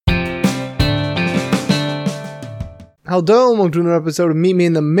Hello, welcome to another episode of Meet Me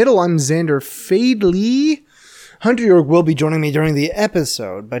in the Middle. I'm Zander Fadley. Hunter York will be joining me during the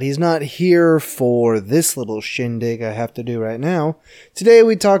episode, but he's not here for this little shindig I have to do right now. Today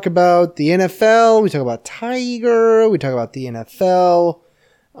we talk about the NFL, we talk about Tiger, we talk about the NFL.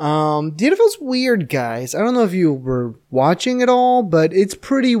 The NFL's weird, guys. I don't know if you were watching it all, but it's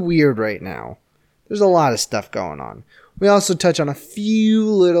pretty weird right now. There's a lot of stuff going on. We also touch on a few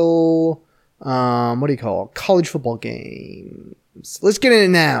little... college football games. Let's get in it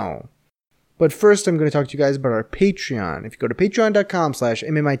now. But first, I'm going to talk to you guys about our Patreon. If you go to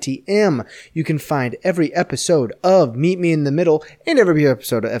patreon.com/MMITM, you can find every episode of Meet Me in the Middle and every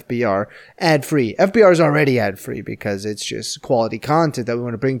episode of FBR ad-free. FBR is already ad-free because it's just quality content that we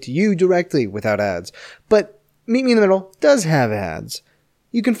want to bring to you directly without ads. But Meet Me in the Middle does have ads.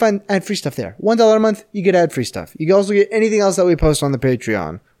 You can find ad-free stuff there. $1 a month, you get ad-free stuff. You can also get anything else that we post on the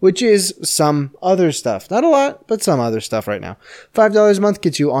Patreon, which is some other stuff. Not a lot, but some other stuff right now. $5 a month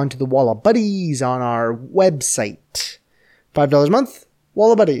gets you onto the Wall of Buddies on our website. $5 a month,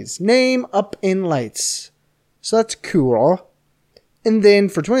 Wall of Buddies. Name up in lights. So that's cool. And then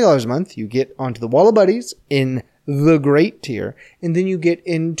for $20 a month, you get onto the Wall of Buddies in the great tier. And then you get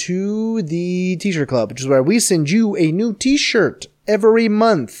into the T-shirt club, which is where we send you a new T-shirt every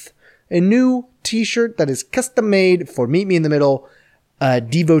month. A new T-shirt that is custom made for Meet Me in the Middle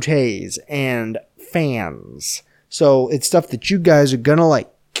devotees and fans. So it's stuff that you guys are gonna like.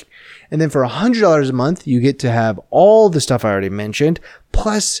 And then for $100 a month, you get to have all the stuff I already mentioned.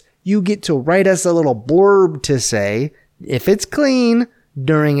 Plus, you get to write us a little blurb to say, if it's clean,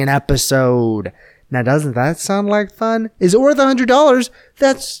 during an episode. Now, doesn't that sound like fun? Is it worth $100?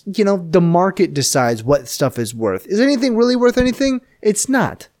 That's, the market decides what stuff is worth. Is anything really worth anything? It's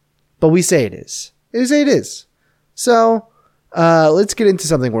not. But we say it is. We say it is. So, let's get into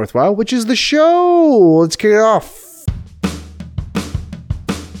something worthwhile, which is the show. Let's kick it off.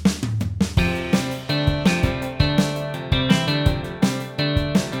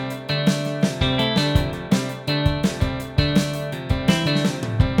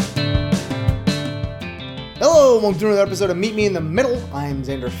 Welcome to another episode of Meet Me in the Middle. I'm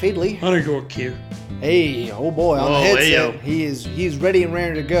Zander Fadley. Hunter York here. Hey, oh boy, on the headset. He's ready and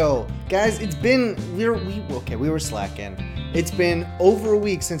ready to go. Guys, it's been we were slacking. It's been over a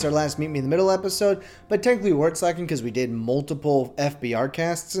week since our last Meet Me in the Middle episode, but technically we weren't slacking because we did multiple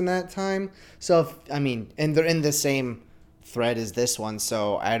FBRcasts in that time. So and they're in the same thread as this one,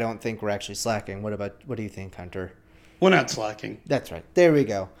 so I don't think we're actually slacking. What do you think, Hunter? We're not slacking. That's right. There we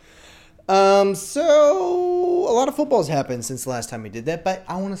go. So a lot of football's happened since the last time we did that, but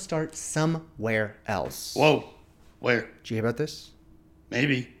I want to start somewhere else. Whoa. Where? Did you hear about this?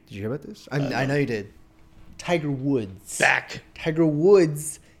 Maybe. Did you hear about this? I know you did. Tiger Woods. Back. Tiger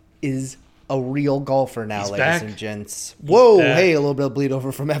Woods is a real golfer now, He's ladies back. and gents. He's Whoa, back. Hey, a little bit of bleed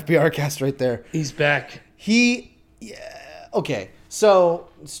over from FBRcast right there. He's back. Okay. So,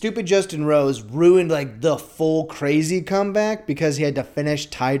 stupid Justin Rose ruined the full crazy comeback because he had to finish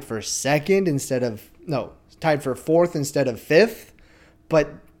tied for fourth instead of fifth. But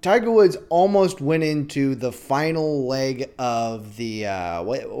Tiger Woods almost went into the final leg of the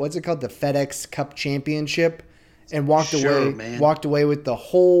what's it called, the FedEx Cup Championship, and walked away with the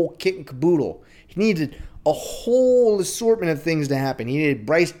whole kit and caboodle. He needed a whole assortment of things to happen. He needed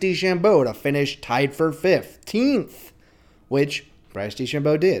Bryce DeChambeau to finish tied for 15th, which Bryce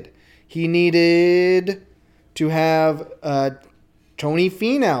DeChambeau did. He needed to have Tony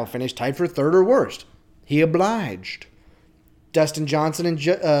Finau finish tied for third or worst. He obliged. Dustin Johnson and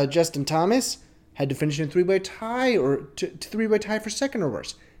Justin Thomas had to finish in a three-way tie three-way tie for second or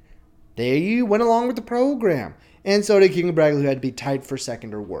worse. They went along with the program. And so did King Bradley, who had to be tied for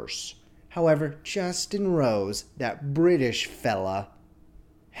second or worse. However, Justin Rose, that British fella,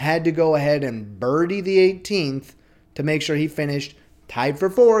 had to go ahead and birdie the 18th to make sure he finished tied for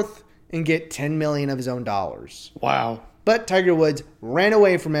fourth and get $10 million of his own dollars. Wow. But Tiger Woods ran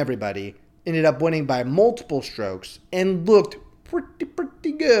away from everybody, ended up winning by multiple strokes, and looked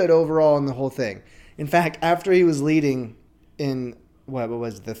pretty good overall in the whole thing. In fact, after he was leading in,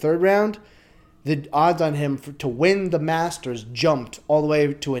 the third round, the odds on him to win the Masters jumped all the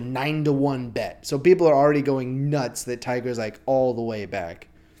way to a 9-1 bet. So people are already going nuts that Tiger's all the way back.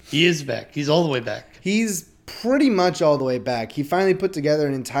 He is back. He's all the way back. He's pretty much all the way back. He finally put together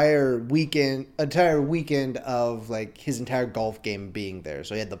an entire weekend of his entire golf game being there.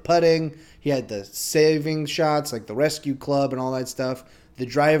 So he had the putting, he had the saving shots, the rescue club and all that stuff. The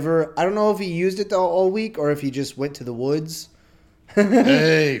driver, I don't know if he used it all week or if he just went to the woods.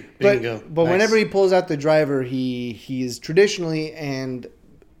 Hey, bingo. But nice. Whenever he pulls out the driver, he is traditionally and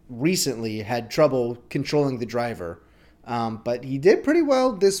recently had trouble controlling the driver. But he did pretty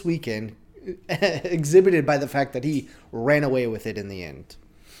well this weekend, exhibited by the fact that he ran away with it in the end.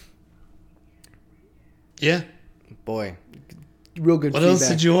 Yeah. Boy, real good What feedback. else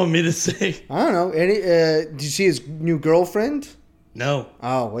did you want me to say? I don't know. Did you see his new girlfriend? No.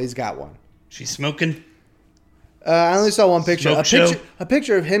 Oh, well, he's got one. She's smoking. I only saw one picture. Smoke A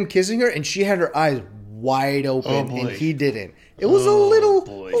picture of him kissing her, and she had her eyes wide open, Oh, boy. and he didn't. It was a little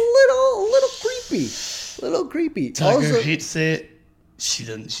creepy. A little creepy. Tiger, Also, hate to say it. She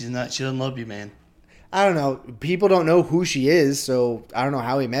doesn't love you, man. I don't know. People don't know who she is, so I don't know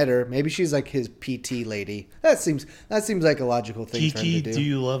how he met her. Maybe she's like his PT lady. That seems like a logical thing for him Kiki, to do. do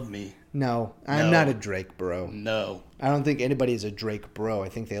you love me? No, I'm No. not a Drake bro. No. I don't think anybody's a Drake bro. I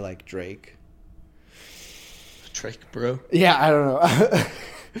think they like Drake. Drake, bro. Yeah, I don't know.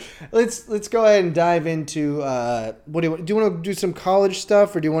 Let's go ahead and dive into what do you want to do some college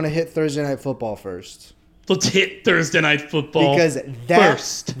stuff, or do you want to hit Thursday Night Football first? Let's hit Thursday Night Football Because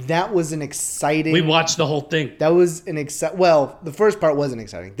first. that was an exciting. We watched the whole thing. That was an well, the first part wasn't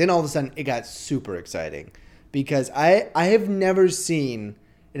exciting. Then all of a sudden it got super exciting because I have never seen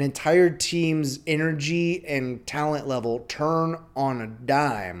an entire team's energy and talent level turn on a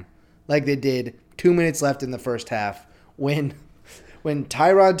dime like they did 2 minutes left in the first half when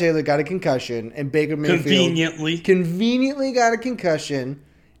Tyrod Taylor got a concussion and Baker Mayfield conveniently got a concussion,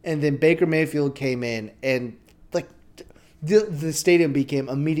 and then Baker Mayfield came in and like the stadium became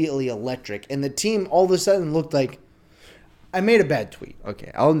immediately electric, and the team all of a sudden looked like. I made a bad tweet.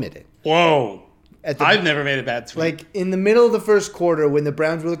 Okay, I'll admit it. Whoa. I've never made a bad tweet. Like in the middle of the first quarter when the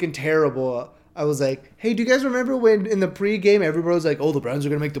Browns were looking terrible, I was like, hey, do you guys remember when in the pregame everybody was like, oh, the Browns are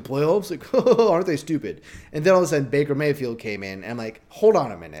going to make the playoffs? Like, oh, aren't they stupid? And then all of a sudden Baker Mayfield came in, and I'm like, hold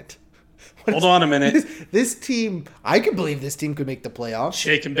on a minute. Hold on a minute. This team, I could believe this team could make the playoffs.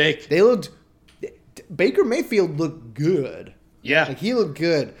 Shake and bake. Baker Mayfield looked good. Yeah. Like, he looked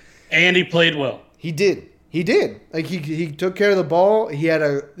good. And he played well. He did. Like, he took care of the ball.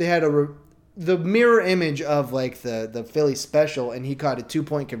 The mirror image of like the Philly special, and he caught a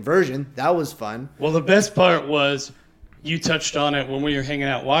 2-point conversion. That was fun. Well, the best part was, you touched on it when we were hanging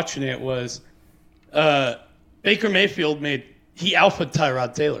out watching it, was Baker Mayfield he alphaed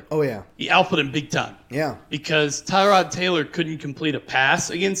Tyrod Taylor. Oh, yeah. He alphaed him big time. Yeah. Because Tyrod Taylor couldn't complete a pass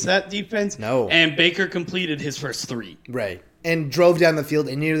against that defense. No. And Baker completed his first 3. Right. And drove down the field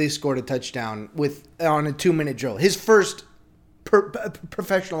and nearly scored a touchdown on a 2-minute drill. His first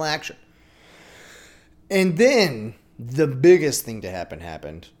professional action. And then the biggest thing to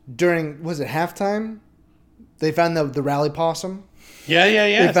happened during, was it halftime? They found the rally possum. Yeah.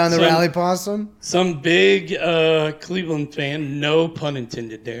 They found the rally possum. Some big Cleveland fan, no pun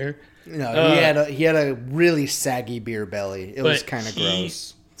intended there. No, he had a really saggy beer belly. It was kind of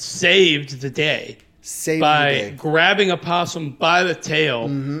gross. Saved the day by grabbing a possum by the tail,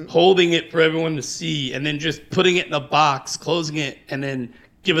 holding it for everyone to see, and then just putting it in a box, closing it, and then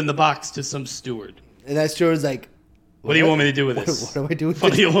giving the box to some steward. And that steward's like, what do you want me to do with this? What do I do with this?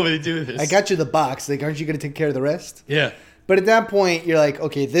 What do you want me to do with this? I got you the box. Like, aren't you going to take care of the rest? Yeah. But at that point, you're like,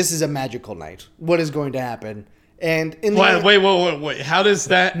 okay, this is a magical night. What is going to happen? And in the wait. How does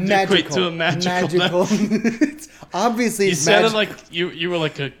that equate to a magical night? Obviously, you sounded like you were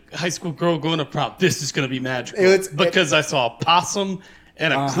like a high school girl going to prom. This is going to be magical. Because I saw a possum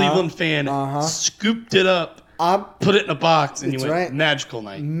and a Cleveland fan scooped it up. Put it in a box, and you went, right. Magical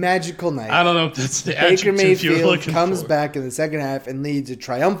night. Magical night. I don't know if that's the Baker adjective you were looking for. comes back in the second half and leads a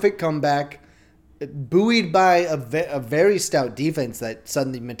triumphant comeback, buoyed by a very stout defense that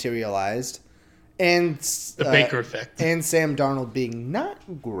suddenly materialized. And the Baker effect. And Sam Darnold being not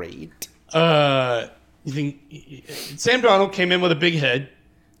great. You think Sam Darnold came in with a big head?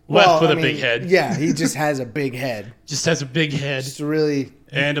 A big head. Yeah, he just has a big head. Just has a big head. Just really.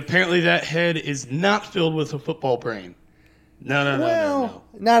 And apparently that head is not filled with a football brain. No.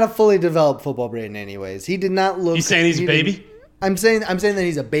 Not a fully developed football brain anyways. He did not look. You saying he's a baby? I'm saying that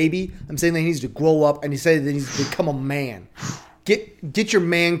he's a baby. I'm saying that he needs to grow up, and he's saying that he needs to become a man. Get your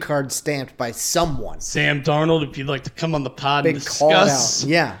man card stamped by someone. Sam Darnold, if you'd like to come on the pod and discuss. Called out.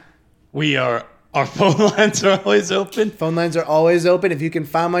 Yeah. Our phone lines are always open. Phone lines are always open. If you can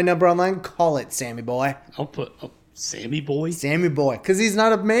find my number online, call it, Sammy boy. I'll put Sammy boy? Sammy boy, because he's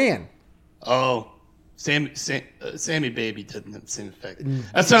not a man. Oh, Sammy baby doesn't have the same effect.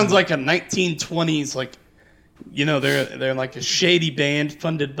 That sounds like a 1920s, like, they're like a shady band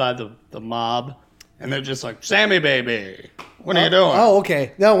funded by the mob, and they're just like, Sammy baby, what are you doing? Oh,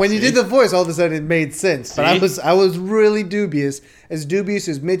 okay. No, when you did the voice, all of a sudden it made sense. But I was really dubious as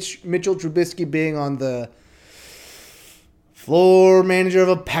Mitchell Trubisky being on the Floor manager of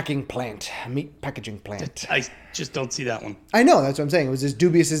a packing plant, a meat packaging plant. I just don't see that one. I know, that's what I'm saying. It was as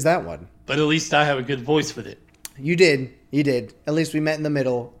dubious as that one. But at least I have a good voice with it. You did. At least we met in the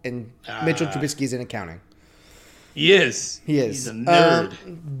middle, and Mitchell Trubisky's in accounting. He is. He is. He's a nerd.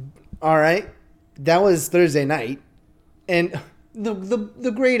 All right. That was Thursday night. And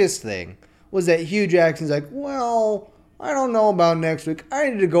the greatest thing was that Hugh Jackson's like, well, I don't know about next week. I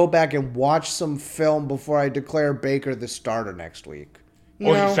need to go back and watch some film before I declare Baker the starter next week. He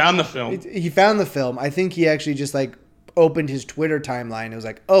found the film. He found the film. I think he actually just like opened his Twitter timeline. It was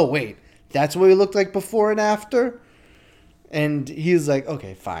like, oh, wait, that's what he looked like before and after? And he was like,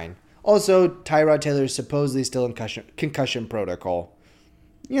 okay, fine. Also, Tyrod Taylor is supposedly still in concussion protocol.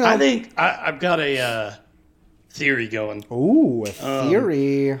 I think I've got a theory going. Ooh, a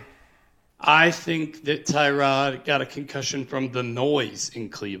theory. I think that Tyrod got a concussion from the noise in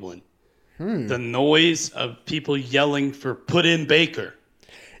Cleveland. The noise of people yelling for put in Baker.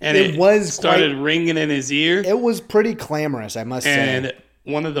 And it started ringing in his ear. It was pretty clamorous, I must say. And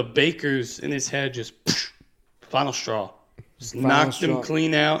one of the Bakers in his head just, final straw. Just knocked him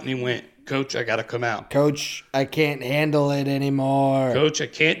clean out, and he went, Coach, I got to come out. Coach, I can't handle it anymore. Coach, I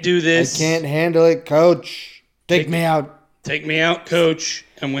can't do this. I can't handle it, Coach. Take me out. Take me out, Coach.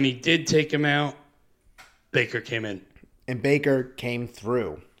 And when he did take him out, Baker came in. And Baker came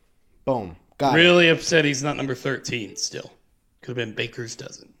through. Boom. Got really upset he's not number 13 still. Could have been Baker's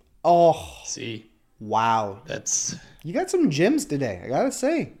dozen. Oh. See? Wow. You got some gems today, I got to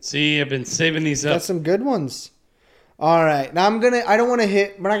say. See, I've been saving these up. Got some good ones. All right. Now we're not going to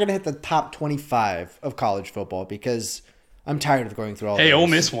hit the top 25 of college football because I'm tired of going through all this. Hey, Ole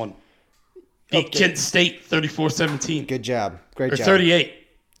Miss won. Beat Kent State 34-17. Good job. Great job. Or 38.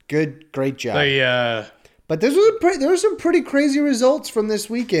 Great job. But there were some pretty crazy results from this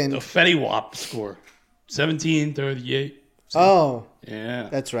weekend. The Fetty Wap score. 17-38. Oh. Yeah.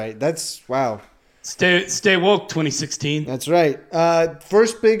 That's right. Wow. Stay woke 2016. That's right.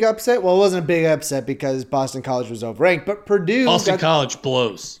 First big upset. Well, it wasn't a big upset because Boston College was overranked, but Boston College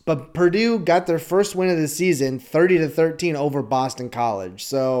blows. But Purdue got their first win of the season, 30-13 over Boston College.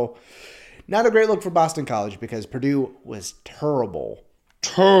 So, not a great look for Boston College because Purdue was terrible.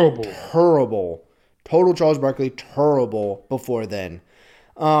 Terrible. Total Charles Barkley, terrible before then.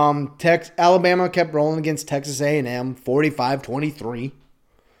 Alabama kept rolling against Texas A&M, 45-23.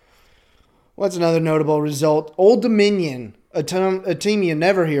 What's another notable result? Old Dominion, a team you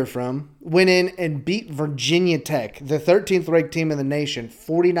never hear from, went in and beat Virginia Tech, the 13th ranked team in the nation,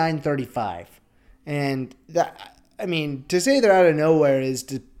 49-35. And to say they're out of nowhere is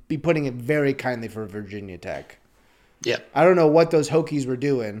to be putting it very kindly for Virginia Tech. Yeah. I don't know what those Hokies were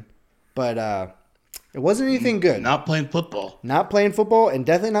doing, but it wasn't anything good. Not playing football. Not playing football, and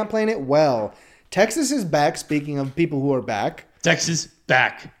definitely not playing it well. Texas is back, speaking of people who are back. Texas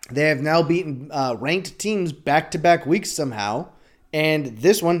back. They have now beaten ranked teams back-to-back weeks somehow, and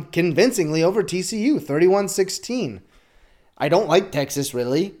this one convincingly over TCU, 31-16. I don't like Texas,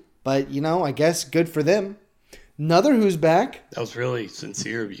 really, but, I guess good for them. Another who's back. That was really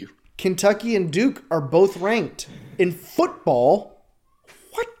sincere of you. Kentucky and Duke are both ranked. In football,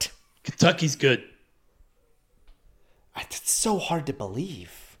 what? Kentucky's good. It's so hard to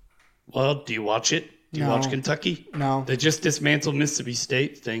believe. Well, do you watch it? Do you watch Kentucky? No. They just dismantled Mississippi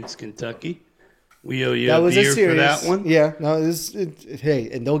State. Thanks, Kentucky. We owe you that a was beer a series. for that one. Yeah. No. Hey,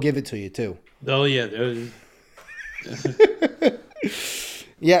 and they'll give it to you too. Oh yeah.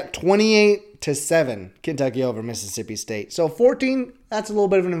 Yeah. 28-7, Kentucky over Mississippi State. So 14. That's a little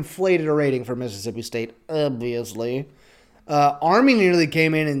bit of an inflated rating for Mississippi State, obviously. Army nearly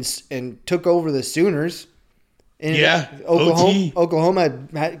came in and took over the Sooners. Oklahoma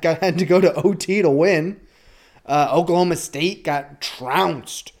had to go to OT to win. Oklahoma State got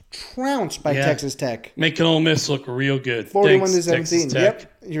trounced by Texas Tech. Making Ole Miss look real good. 41-17.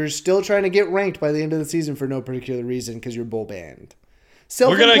 Yep. You're still trying to get ranked by the end of the season for no particular reason because you're bowl banned.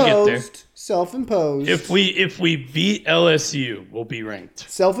 We're gonna get there. Self-imposed. If we beat LSU, we'll be ranked.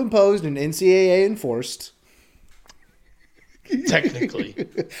 Self-imposed and NCAA enforced. Technically.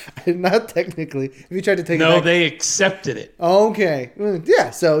 Not technically. If you tried to take it back. They accepted it. Okay. Yeah,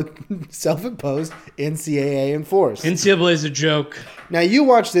 so self-imposed, NCAA enforced. NCAA is a joke. Now, you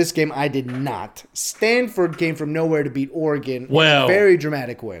watched this game. I did not. Stanford came from nowhere to beat Oregon. Well. Very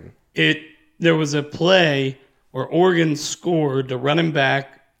dramatic win. There was a play where Oregon scored. The running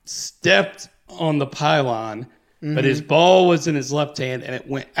back stepped on the pylon, but his ball was in his left hand, and it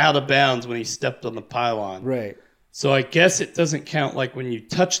went out of bounds when he stepped on the pylon. Right. So I guess it doesn't count like when you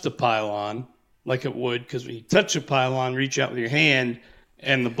touch the pylon, like it would, because when you touch a pylon, reach out with your hand,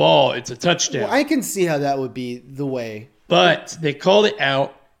 and the ball, it's a touchdown. Well, I can see how that would be the way. But they called it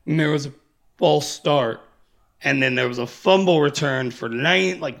out, and there was a false start. And then there was a fumble return for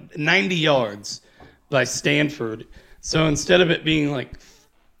 90 yards by Stanford. So instead of it being like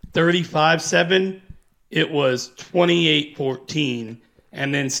 35-7, it was 28-14.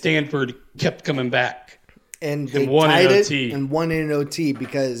 And then Stanford kept coming back. And they won tied in it OT. and won in OT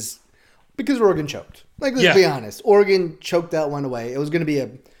because Oregon choked. Like, let's be honest. Oregon choked that one away. It was going to be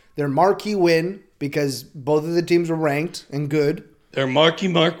their marquee win because both of the teams were ranked and good. Their marquee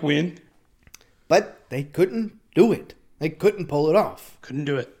mark win. But they couldn't do it. They couldn't pull it off. Couldn't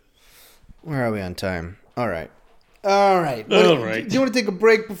do it. Where are we on time? All right. Do you want to take a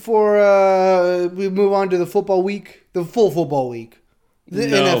break before we move on to the football week? The full football week. The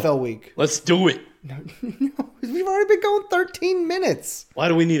NFL week. Let's do it. No, we've already been going 13 minutes. Why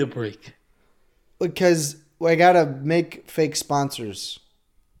do we need a break? Because I got to make fake sponsors.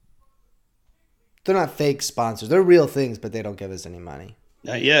 They're not fake sponsors. They're real things, but they don't give us any money.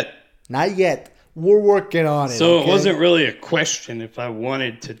 Not yet. Not yet. We're working on it. So It wasn't really a question if I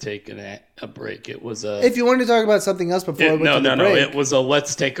wanted to take a break. It was a... If you wanted to talk about something else before we went to the break. No. It was a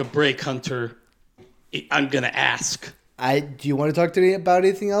let's take a break, Hunter. I'm going to ask. Do you want to talk to me about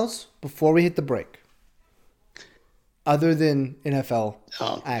anything else before we hit the break? Other than NFL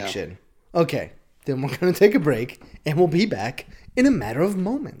action. No. Okay. Then we're going to take a break, and we'll be back in a matter of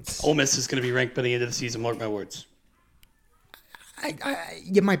moments. Ole Miss is going to be ranked by the end of the season. Mark my words.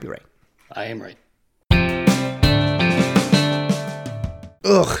 You might be right. I am right.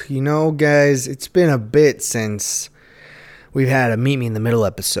 Ugh, guys, it's been a bit since we've had a Meet Me in the Middle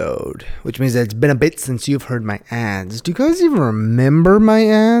episode, which means that it's been a bit since you've heard my ads. Do you guys even remember my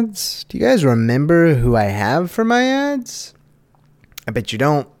ads? Do you guys remember who I have for my ads? I bet you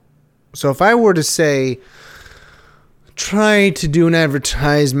don't. So if I were to say, try to do an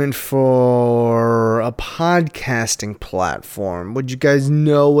advertisement for a podcasting platform, would you guys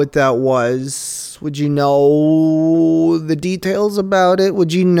know what that was? Would you know the details about it?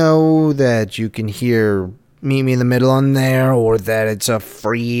 Would you know that you can hear Meet Me in the Middle on there, or that it's a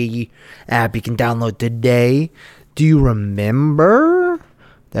free app you can download today? Do you remember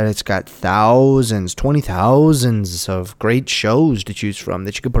that it's got 20,000s of great shows to choose from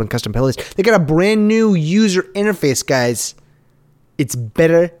that you can put on custom playlists? They got a brand new user interface, guys. It's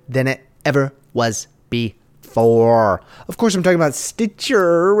better than it ever was before. Of course, I'm talking about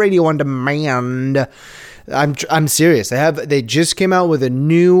Stitcher Radio on Demand. I'm serious. They just came out with a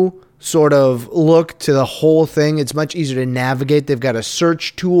new sort of look to the whole thing. It's much easier to navigate. They've got a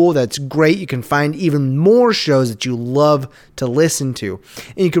search tool that's great. You can find even more shows that you love to listen to.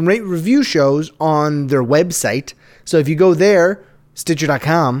 And you can rate review shows on their website. So if you go there,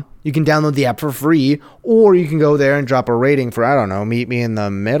 Stitcher.com, you can download the app for free, or you can go there and drop a rating for, I don't know, Meet Me in the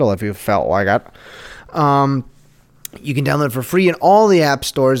Middle if you felt like it. You can download it for free in all the app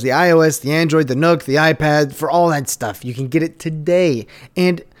stores, the iOS, the Android, the Nook, the iPad, for all that stuff. You can get it today.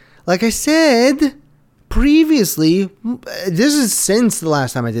 And like I said previously, this is since the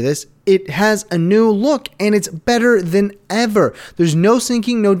last time I did this, it has a new look, and it's better than ever. There's no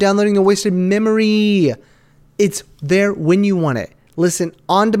syncing, no downloading, no wasted memory. It's there when you want it. Listen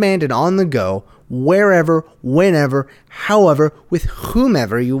on demand and on the go, wherever, whenever, however, with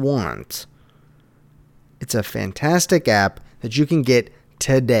whomever you want. It's a fantastic app that you can get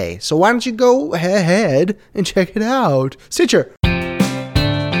today. So why don't you go ahead and check it out? Stitcher.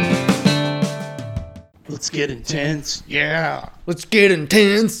 Let's get intense. Yeah. Let's get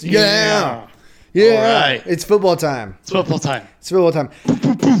intense. Yeah. Yeah. All right. It's football time. It's football time. It's football time.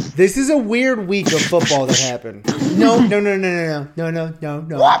 This is a weird week of football that happened. No.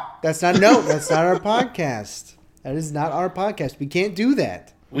 That's not our podcast. That is not our podcast. We can't do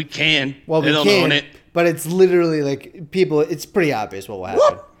that. We can. Well, they don't own it. But it's literally like people, it's pretty obvious what will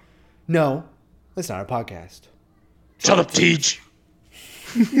happen. No, that's not our podcast. Shut up, Teach.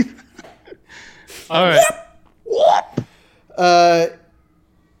 All right.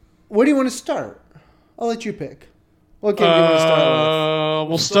 Where do you want to start? I'll let you pick. What game do you want to start with?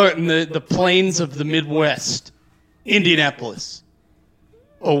 We'll start in the plains of the Midwest. Indianapolis.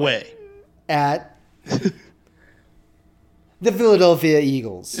 Away. At the Philadelphia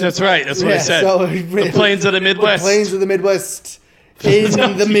Eagles. That's right. That's what I said. So, the plains of the Midwest. The plains of the Midwest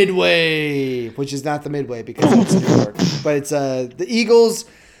in the Midway, which is not the Midway because it's New York. But it's the Eagles.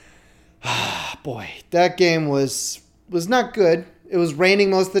 Boy, that game was not good. It was raining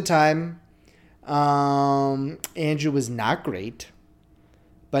most of the time. Andrew was not great,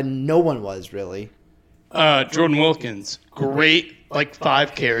 but no one was really. Jordan Wilkins, great, like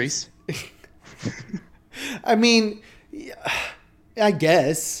 5 carries. I mean, I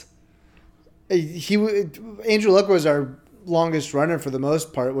guess Andrew Luck was our longest runner for the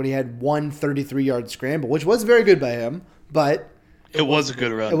most part when he had one 33-yard scramble, which was very good by him, but it was a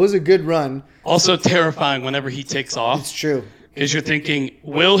good run. It was a good run. Also terrifying whenever he takes off. It's true. Because you're thinking,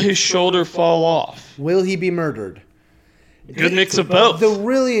 will his shoulder fall off? Will he be murdered? Good mix of both. The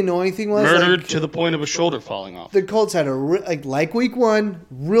really annoying thing was murdered to the point of a shoulder falling off. The Colts had like week one,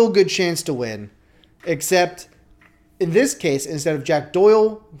 real good chance to win, except in this case, instead of Jack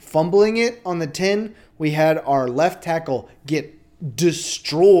Doyle fumbling it on the 10, we had our left tackle get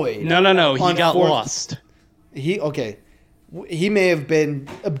destroyed. No. He got lost. He may have been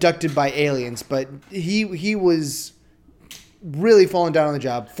abducted by aliens, but he was really falling down on the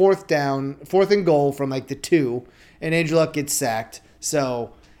job. Fourth and goal from like the 2, and Andrew Luck gets sacked.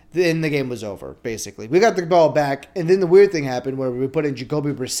 So then the game was over, basically. We got the ball back, and then the weird thing happened where we put in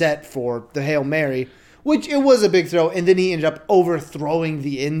Jacoby Brissett for the Hail Mary, which it was a big throw, and then he ended up overthrowing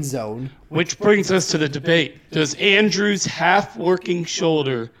the end zone. Which brings us to the debate. Does Andrew's half-working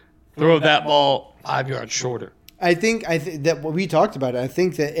shoulder throw that ball 5 yards shorter? I think that what we talked about it. I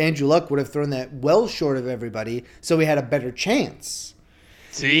think that Andrew Luck would have thrown that well short of everybody, so we had a better chance.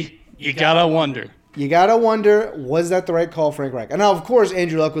 See, you gotta wonder. Was that the right call, Frank Reich? And now, of course,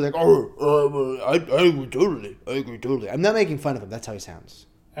 Andrew Luck was like, I agree totally. I'm not making fun of him. That's how he sounds.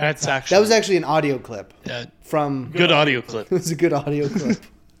 That was actually an audio clip from. Good audio clip. It was a good audio clip.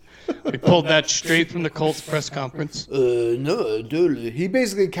 We pulled that straight from the Colts press conference. No, totally. He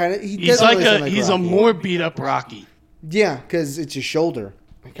basically he's a more beat up Rocky. Yeah, because it's his shoulder.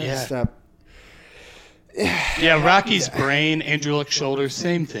 I gotta stop. Yeah, Rocky's brain, Andrew Luck's shoulder,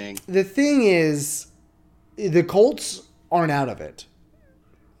 same thing. The thing is, the Colts aren't out of it.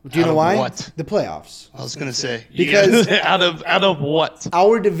 Do you know why? What? The playoffs. I was gonna say because out of what?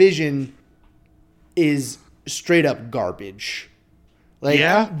 Our division is straight up garbage.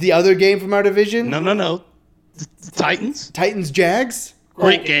 The other game from our division? No. The Titans? Jags?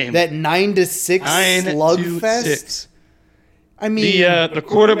 Great game. That 9-6 slugfest? I mean... The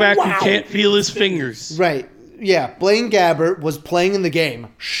quarterback who can't feel his fingers. Right. Yeah, Blaine Gabbert was playing in the game.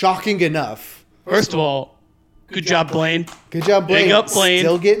 Shocking enough. First of all, good job, Blaine. Good job, Blaine. Big up, Blaine.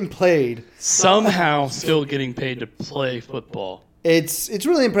 Still getting played. Somehow still getting paid to play football. It's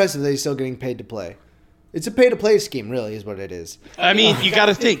really impressive that he's still getting paid to play. It's a pay-to-play scheme, really, is what it is. I mean, you got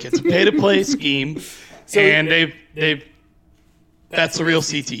to think it's a pay-to-play scheme, and they've that's the real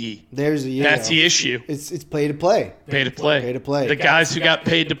CTE. That's the issue. It's pay-to-play. Pay-to-play. The guys who got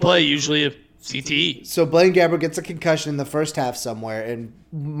paid to play usually have CTE. So Blaine Gabbert gets a concussion in the first half somewhere, and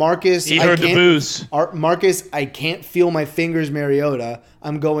Marcus... He heard the booze. Marcus, I can't feel my fingers, Mariota.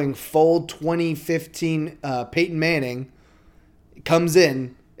 I'm going full 2015 Peyton Manning. Comes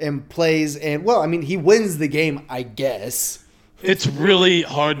in and plays, and he wins the game, I guess. It's really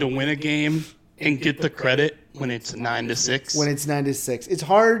hard to win a game and get the credit when it's 9-6. When it's 9-6, it's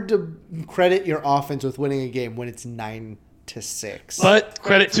hard to credit your offense with winning a game when it's 9-6. But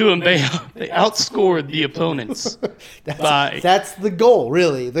credit to them, they outscored the opponents. That's the goal,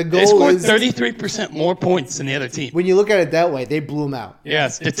 really. The goal is 33% more points than the other team. When you look at it that way, they blew them out. Yeah,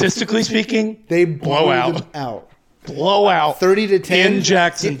 statistically speaking, they blew them out. Blowout 30-10 in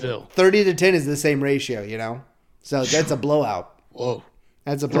Jacksonville. 30-10 is the same ratio, you know? So that's a blowout. Whoa.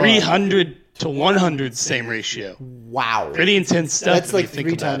 That's a blowout. 300-100 same ratio. Wow. Pretty intense stuff. That's like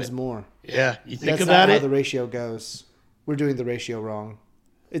 3 times more. Yeah, you think that's about not it. How the ratio goes. We're doing the ratio wrong.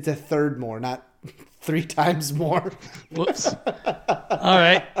 It's a third more, not 3 times more. Whoops. All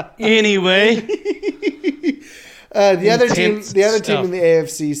right. Anyway. The other team in the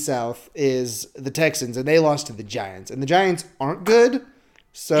AFC South is the Texans, and they lost to the Giants. And the Giants aren't good.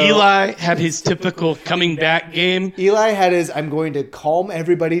 So Eli had his typical coming back game. Eli had his, I'm going to calm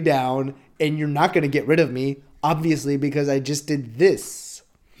everybody down, and you're not going to get rid of me, obviously, because I just did this.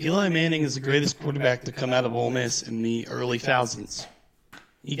 Eli Manning is the greatest quarterback to come out of Ole Miss in the early thousands.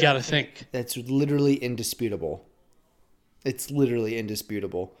 You got to think. That's literally indisputable. It's literally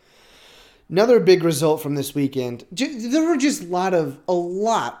indisputable. Another big result from this weekend. There were just a lot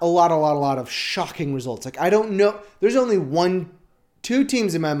of shocking results. Like, I don't know. There's only 2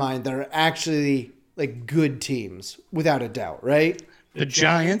 teams in my mind that are actually like good teams, without a doubt, right? The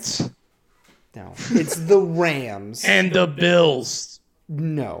Giants. No, it's the Rams and the Bills.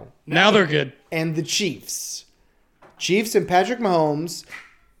 No. Now they're good. And the Chiefs. Chiefs and Patrick Mahomes.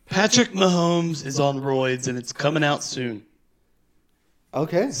 Patrick Mahomes is on roids, and it's coming out soon.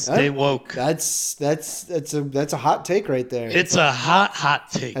 Okay. Stay woke. That's a hot take right there. It's a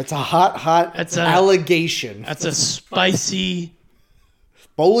hot take. That's a hot allegation. That's a spicy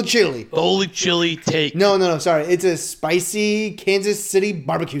bowl of chili take. No, sorry. It's a spicy Kansas City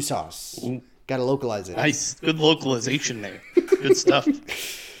barbecue sauce. Ooh. Got to localize it. Nice. Good localization there. Good stuff.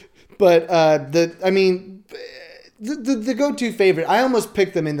 But the go-to favorite, I almost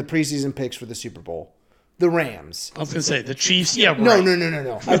picked them in the preseason picks for the Super Bowl. The Rams. I was going to say, the Chiefs. Yeah, right.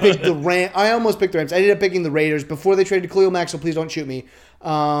 No. I picked the Rams. I almost picked the Rams. I ended up picking the Raiders before they traded Khalil Mack, so please don't shoot me.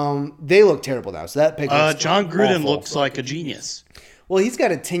 They look terrible now, so that pick John Gruden awful. looks like a genius. Well, he's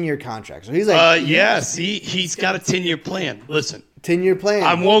got a 10-year contract, so he's like... he's got a 10-year plan. Listen. 10-year plan.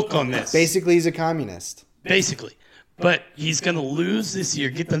 I'm woke on this. Basically, he's a communist. Basically. But he's going to lose this year,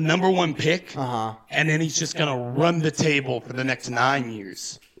 get the number 1 pick, and then he's just going to run the table for the next 9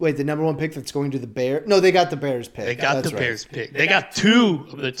 years. Wait, the number 1 pick that's going to the Bears? No, they got the Bears pick. They got Bears pick. They got 2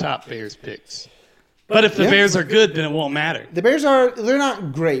 of the top Bears picks. But if the Bears are good, then it won't matter. The Bears they're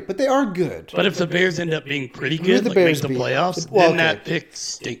not great, but they are good. But if the Bears end up being pretty good, like make the playoffs, then that pick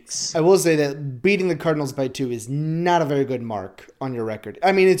stinks. I will say that beating the Cardinals by 2 is not a very good mark on your record.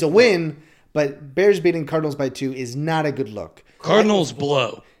 I mean, it's a win, but Bears beating Cardinals by 2 is not a good look. Cardinals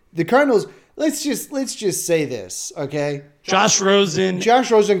blow. The Cardinals, let's just say this, okay? Josh Rosen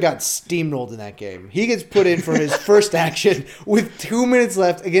got steamrolled in that game. He gets put in for his first action with 2 minutes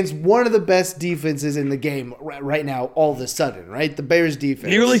left against one of the best defenses in the game right now, all of a sudden, right? The Bears defense.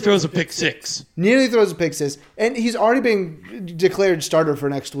 Nearly throws a pick six. And he's already being declared starter for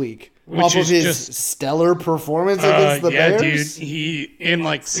next week. Off of his stellar performance against the Bears. Yeah, dude. He, in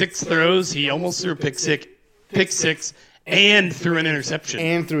like 6 throws, he almost threw a pick six. And threw an interception.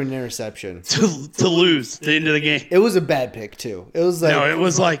 To lose the end of the game. It was a bad pick, too. It was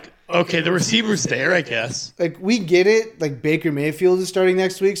like... okay, the receiver's there, I guess. Like, we get it. Like, Baker Mayfield is starting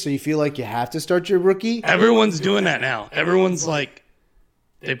next week, so you feel like you have to start your rookie. Everyone's doing that now. Everyone's like...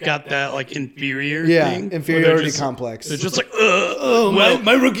 They've got that, like, inferiority complex. They're just like,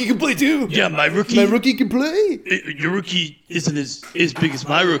 my rookie can play, too. Yeah, my rookie can play. Your rookie isn't as big as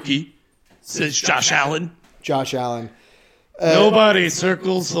my rookie, says Josh Allen. Nobody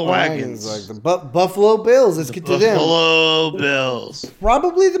circles the wagons. Like the Buffalo Bills. Let's get to them. Buffalo Bills.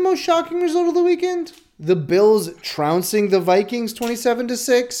 Probably the most shocking result of the weekend. The Bills trouncing the Vikings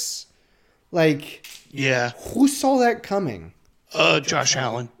 27-6. Like, yeah. Who saw that coming? Josh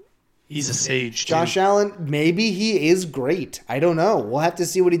Allen. He's a sage. Josh Allen, maybe he is great. I don't know. We'll have to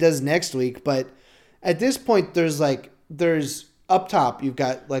see what he does next week. But at this point, there's up top, you've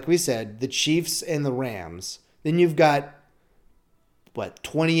got, like we said, the Chiefs and the Rams. Then you've got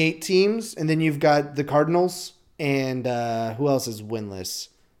 28 teams, and then you've got the Cardinals, and who else is winless?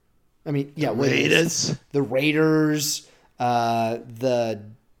 I mean, yeah, Raiders. The Raiders, the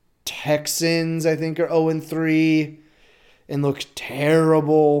Texans, I think, are 0-3 and look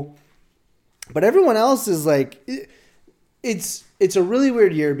terrible. But everyone else is like, it's a really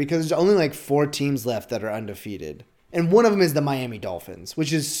weird year because there's only like 4 teams left that are undefeated, and one of them is the Miami Dolphins,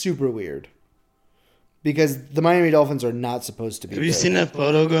 which is super weird. Because the Miami Dolphins are not supposed to be. Have you seen that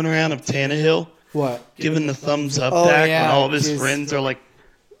photo going around of Tannehill? What? Giving the thumbs up back when all of his friends are like,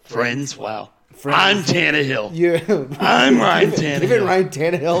 friends? Wow. I'm Tannehill. I'm Ryan Tannehill. Giving Ryan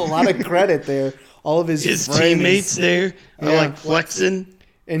Tannehill a lot of credit there. All of his friends. Teammates there are like flexing.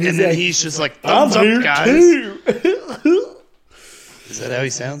 And then he's just like, thumbs up, guys. Is that how he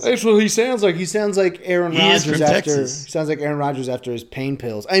sounds? That's what he sounds like. He sounds like Aaron Rodgers after his pain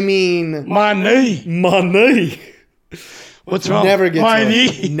pills. I mean, my knee. What's wrong?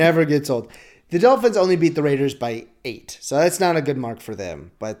 Never gets old. The Dolphins only beat the Raiders by 8, so that's not a good mark for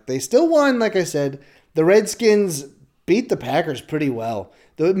them. But they still won, like I said. The Redskins beat the Packers pretty well.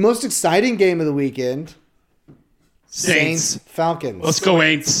 The most exciting game of the weekend, Saints Falcons. Let's go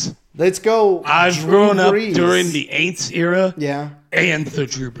Aints. Let's go. I've grown up during the Aints era. Yeah. And the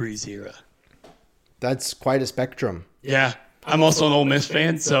Drew Brees era. That's quite a spectrum. Yeah. I'm also an Ole Miss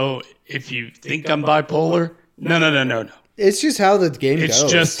fan, so if you think I'm bipolar, no. It's just how the game goes.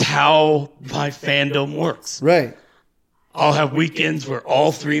 It's just how my fandom works. Right. I'll have weekends where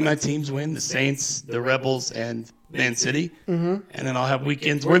all 3 of my teams win, the Saints, the Rebels, and Man City. Mm-hmm. And then I'll have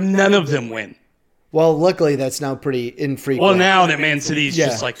weekends where none of them win. Well, luckily, that's now pretty infrequent. Well, now that Man City is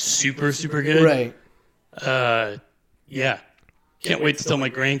just like super, super good. Right. Yeah. Can't wait to tell my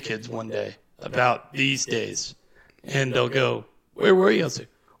grandkids one day about these days. And they'll go, where were you? I'll say,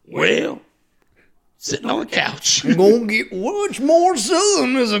 well, sitting on the couch. I'm going to get much more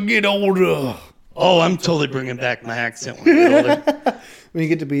sun as I get older. Oh, I'm totally bringing back my accent when I get older. When you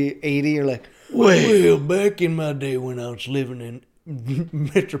get to be 80, you're like, well, back in my day when I was living in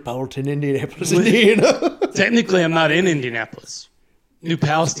metropolitan Indianapolis, Indiana. Technically, I'm not in Indianapolis. New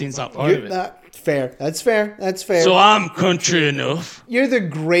Palestine's not part of it. Fair. That's fair. That's fair. So I'm country enough. You're the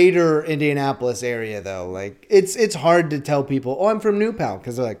greater Indianapolis area, though. Like, it's hard to tell people, oh, I'm from New Pal,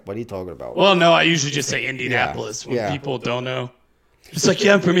 because they're like, what are you talking about? Well, no, I usually just say Indianapolis when people don't know. It's like,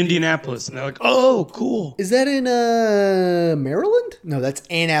 yeah, I'm from Indianapolis. And they're like, oh, cool. Is that in Maryland? No, that's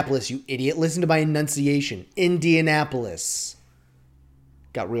Annapolis, you idiot. Listen to my enunciation. Indianapolis.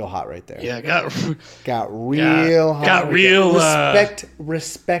 Got real hot right there. Yeah, got real hot. Got real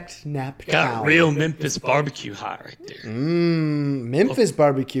respect nap. Got real Memphis barbecue hot right there. Memphis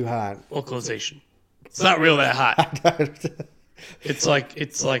barbecue hot. Localization. It's not real that hot. It's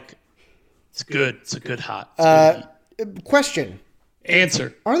good. It's a good hot. Question.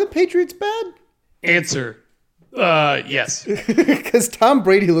 Answer. Are the Patriots bad? Answer. Yes. Because Tom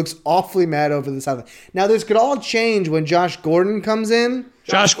Brady looks awfully mad over the South. Now, this could all change when Josh Gordon comes in.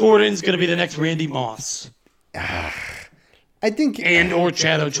 Josh Gordon's going to be the next Randy Moss. I think. Or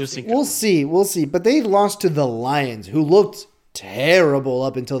Chad Ochocinco. We'll see. But they lost to the Lions, who looked terrible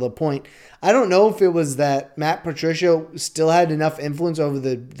up until the point. I don't know if it was that Matt Patricia still had enough influence over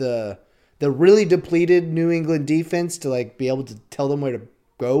the really depleted New England defense to like be able to tell them where to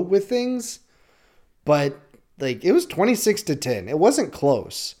go with things. But like it was 26-10. It wasn't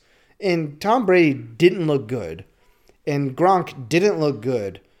close. And Tom Brady didn't look good. And Gronk didn't look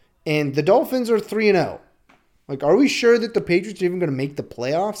good. And the Dolphins are 3-0. Like, are we sure that the Patriots are even going to make the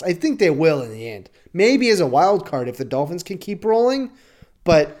playoffs? I think they will in the end. Maybe as a wild card if the Dolphins can keep rolling.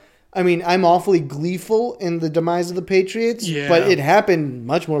 But, I mean, I'm awfully gleeful in the demise of the Patriots. Yeah. But it happened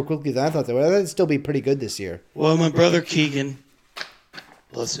much more quickly than I thought they would. I thought it'd still be pretty good this year. Well, my brother Keegan,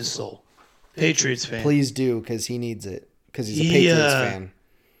 bless his soul, Patriots fan. Please do, because he needs it. Because he's a Patriots fan.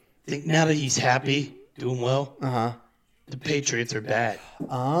 I think now that he's happy, doing well, the Patriots are bad.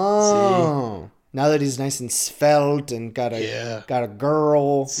 Oh. See? Now that he's nice and svelte and got a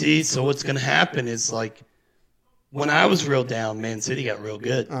girl. See, so what's going to happen is, like, when I was real down, Man City got real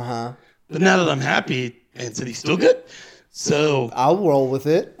good. But now that I'm happy, Man City's still good. So I'll roll with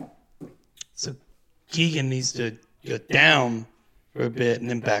it. So Keegan needs to go down for a bit and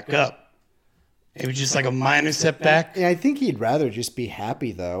then back up. Maybe just like a minor setback. Yeah, I think he'd rather just be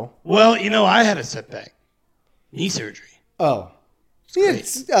happy, though. Well, I had a setback. Knee surgery. Oh. Yeah,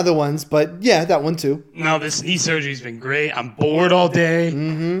 it's other ones, but yeah, that one too. No, this knee surgery's been great. I'm bored all day.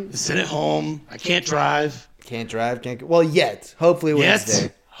 I sit at home. I can't drive. Well, yet. Hopefully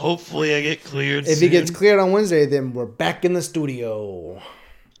Wednesday. Hopefully I get cleared If soon. he gets cleared on Wednesday, then we're back in the studio.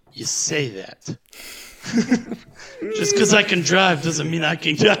 You say that. Just because I can drive doesn't mean I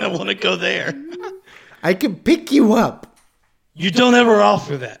don't want to go there. I can pick you up. You don't ever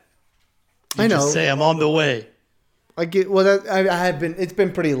offer that. You I know. Just say I'm on the way. I get. Well, I have been. It's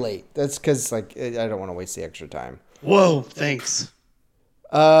been pretty late. That's because I don't want to waste the extra time. Whoa, thanks.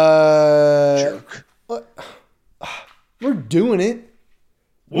 Jerk. We're doing it.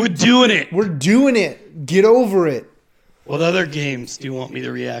 We're doing it. Get over it. What other games do you want me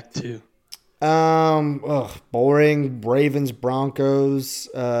to react to? Boring. Ravens, Broncos.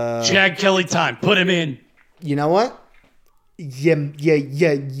 Chad Kelly time. Put him in. You know what? You're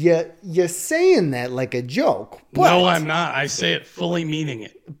saying that like a joke. But, no, I'm not. I say it fully meaning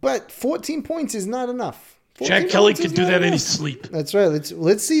it. But 14 points is not enough. Chad Kelly could do that in his sleep. That's right.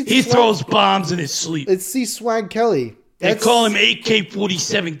 Let's see. He throws bombs in his sleep. Let's see Swag Kelly. They call him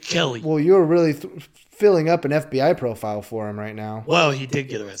AK-47 Kelly. Well, you're really filling up an FBI profile for him right now. Well, he did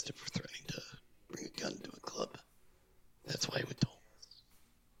get arrested for threatening to bring a gun to a club. That's why he went to homeless.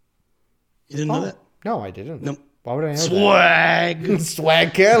 You didn't know that? No, I didn't. No. Why would I know Swag. that?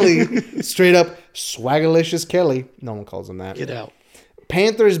 Swag Kelly. Straight up Swagalicious Kelly. No one calls him that. Get out.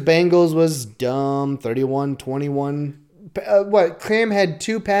 Panthers Bengals was dumb. 31-21. Cam had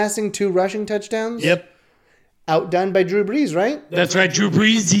 2 passing, 2 rushing touchdowns? Yep. Outdone by Drew Brees, right? That's right, Drew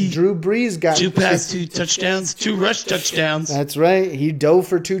Brees. Drew Brees got 2 pass, 2 touchdowns, 2 rush touchdowns. That's right. He dove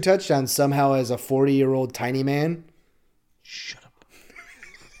for 2 touchdowns somehow as a 40-year-old tiny man. Shut up.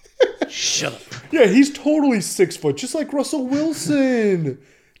 Shut up. Yeah, he's totally 6 foot, just like Russell Wilson.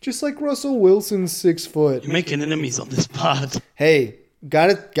 Just like Russell Wilson's 6 foot. You're making enemies on this pod. Hey,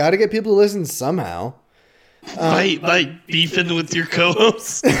 gotta get people to listen somehow. By beefing with your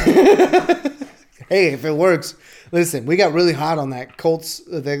co-hosts. Hey, if it works. Listen, we got really hot on that Colts,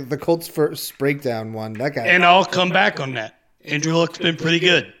 the Colts first breakdown one. That guy. And I'll come back on that. Andrew Luck's been pretty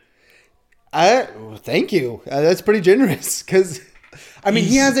good. Thank you. That's pretty generous because, I mean,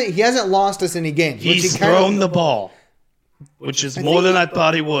 he hasn't lost us any games. He's thrown the ball, which is more than I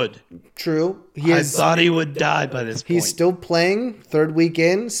thought he would. True. I thought he would die by this point. He's still playing 3rd week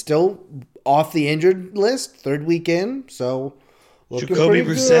in, still off the injured list 3rd week in. So Jacoby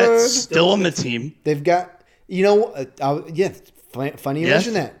Brissett's still on the team. They've got, funny you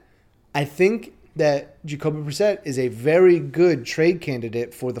mention that. I think that Jacoby Brissett is a very good trade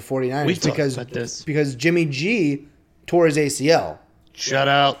candidate for the 49ers We talked about this. because Jimmy G tore his ACL. Shout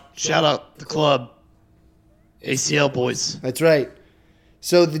out the club. ACL boys. That's right.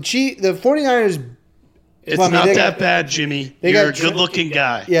 So the 49ers. It's not that bad, Jimmy. You're a good-looking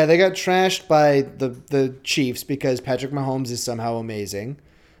guy. Yeah, they got trashed by the Chiefs because Patrick Mahomes is somehow amazing.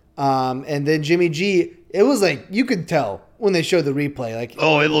 And then Jimmy G, it was like, you could tell when they showed the replay. Like,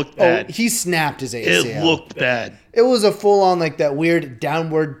 it looked bad. He snapped his ACL. It looked bad. It was a full-on, like, that weird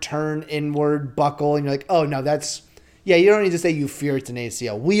downward turn, inward buckle. And you're like, oh, no, that's... Yeah, you don't need to say you fear it's an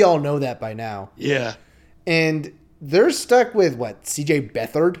ACL. We all know that by now. Yeah. And they're stuck with, what, C.J.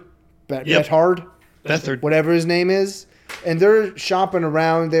 Beathard? Beathard? Beathard. Whatever his name is. And they're shopping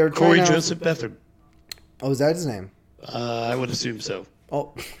around. They're Corey Joseph Beathard. Oh, is that his name? I would assume so.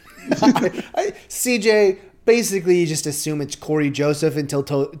 Oh. CJ, basically you just assume it's Corey Joseph until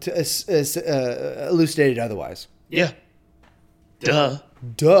elucidated otherwise. Yeah. Duh.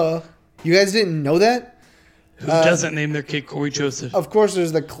 You guys didn't know that? Who doesn't name their kid Corey Joseph? Of course,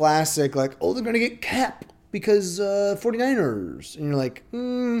 there's the classic, like, they're going to get Cap because 49ers. And you're like,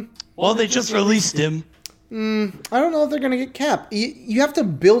 Well, they just released him. I don't know if they're going to get Cap. You have to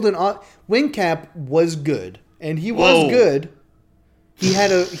build when Cap was good, and he was good. He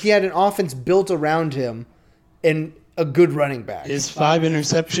had an offense built around him and a good running back. His 5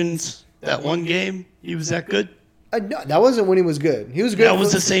 interceptions that one game, he was that good? No, that wasn't when he was good. He was good. That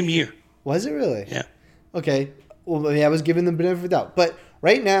was the same year. Was it really? Yeah. Okay. Well, I was giving them the benefit of the doubt. But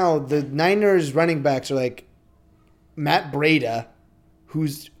right now, the Niners running backs are like Matt Breida, who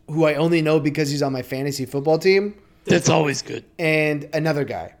I only know because he's on my fantasy football team. That's always good. And another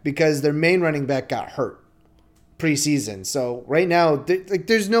guy, because their main running back got hurt preseason. So right now,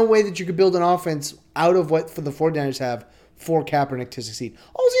 there's no way that you could build an offense out of what for the 49ers have for Kaepernick to succeed.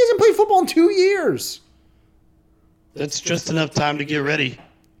 Also, he hasn't played football in 2 years. That's just enough time to get ready.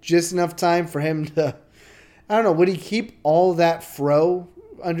 Just enough time for him to... I don't know. Would he keep all that fro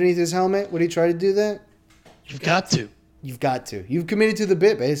underneath his helmet? Would he try to do that? You've got to. You've got to. You've committed to the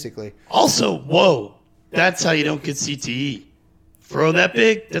bit, basically. Also, whoa. That's how you don't get CTE. Fro that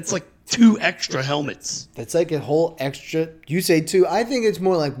big? That's like 2 extra helmets. That's like a whole extra... You say 2. I think it's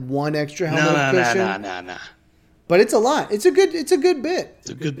more like 1 extra helmet cushion. No. But it's a lot. It's a good bit. It's a good bit. It's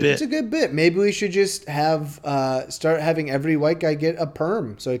a good bit. Maybe we should just start having every white guy get a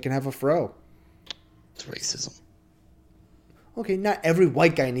perm so he can have a fro. It's racism. Okay, not every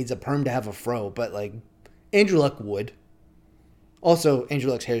white guy needs a perm to have a fro, but like Andrew Luck would. Also,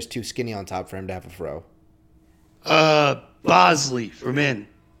 Andrew Luck's hair is too skinny on top for him to have a fro. Bosley for men.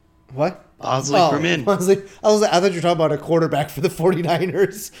 What? Bosley for men. Bosley. I thought you were talking about a quarterback for the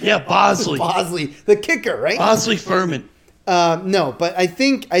 49ers. Yeah, Bosley. Bosley, the kicker, right? Bosley Furman. No, but I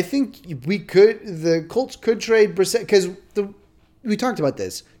think the Colts could trade Brissett because we talked about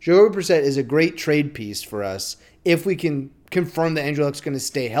this. Jacoby Brissett is a great trade piece for us if we can confirm that Andrew Luck's going to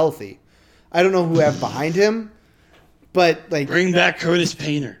stay healthy. I don't know who we have behind him, but like bring back Curtis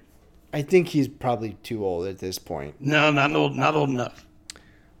Painter. I think he's probably too old at this point. No, not old enough.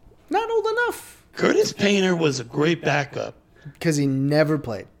 Not old enough. Curtis Painter was a great backup because he never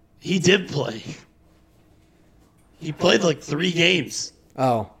played. He did play. He played like 3 games.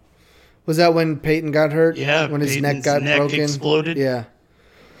 Oh. Was that when Peyton got hurt? Yeah, when his Peyton's neck got broken? Exploded. Yeah.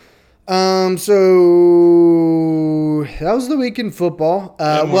 So that was the week in football.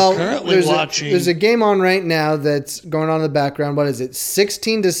 There's a game on right now that's going on in the background. What is it?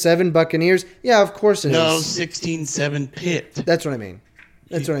 16-7 Buccaneers? Yeah, of course it is. No, 16-7 Pitt. That's what I mean.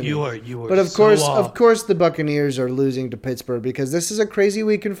 You are. But of course, the Buccaneers are losing to Pittsburgh because this is a crazy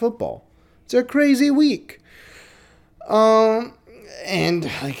week in football. It's a crazy week. And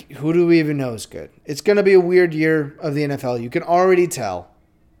like, who do we even know is good? It's going to be a weird year of the NFL. You can already tell.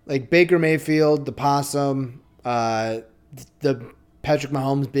 Like Baker Mayfield, the Possum, the Patrick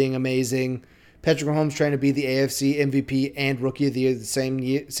Mahomes being amazing. Patrick Mahomes trying to be the AFC MVP and Rookie of the Year the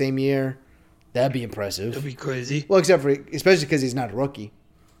same year. That'd be impressive. That'd be crazy. Well, especially because he's not a rookie.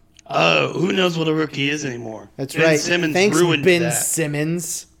 Who knows what a rookie is anymore? That's Ben right. Simmons Thanks, ruined Ben that.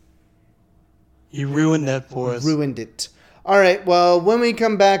 Simmons. He ruined that for us. Ruined it. All right, well, when we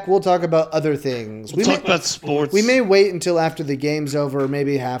come back, we'll talk about other things. We'll talk about sports. We may wait until after the game's over,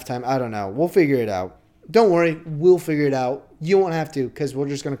 maybe halftime. I don't know. We'll figure it out. Don't worry. We'll figure it out. You won't have to because we're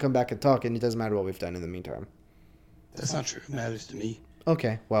just going to come back and talk, and it doesn't matter what we've done in the meantime. That's not true. It matters to me.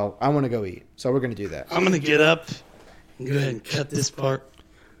 Okay, well, I want to go eat, so we're going to do that. I'm going to get up and go ahead and cut this part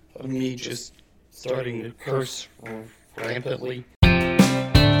of me just starting to curse rampantly.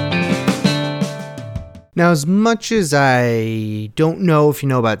 Now, as much as I don't know if you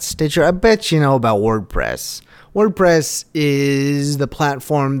know about Stitcher, I bet you know about WordPress. WordPress is the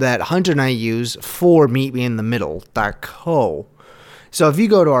platform that Hunter and I use for meetmeinthemiddle.co. So if you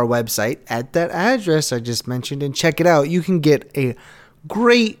go to our website at that address I just mentioned and check it out, you can get a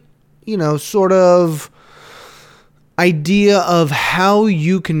great, sort of idea of how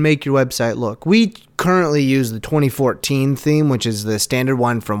you can make your website look. We currently use the 2014 theme, which is the standard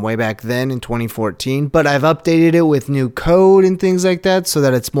one from way back then in 2014, but I've updated it with new code and things like that so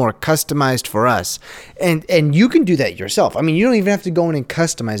that it's more customized for us. And you can do that yourself. I mean, you don't even have to go in and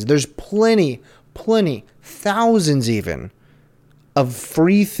customize it. There's plenty, thousands even, of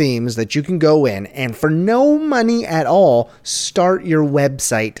free themes that you can go in and for no money at all, start your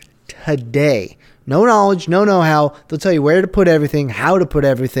website today. No knowledge, no know-how. They'll tell you where to put everything, how to put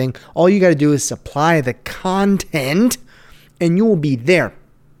everything. All you got to do is supply the content, and you will be there,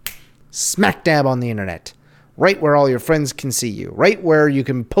 smack dab on the internet, right where all your friends can see you, right where you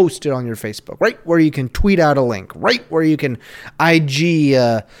can post it on your Facebook, right where you can tweet out a link, right where you can IG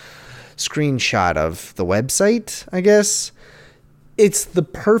a screenshot of the website, I guess. It's the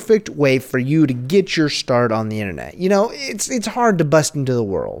perfect way for you to get your start on the internet. It's hard to bust into the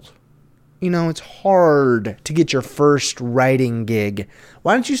world. It's hard to get your first writing gig.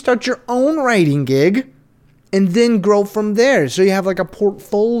 Why don't you start your own writing gig and then grow from there so you have like a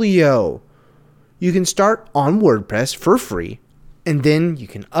portfolio? You can start on WordPress for free and then you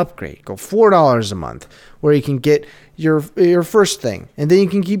can upgrade. Go $4 a month where you can get your first thing and then you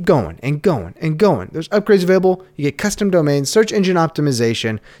can keep going and going and going. There's upgrades available. You get custom domains, search engine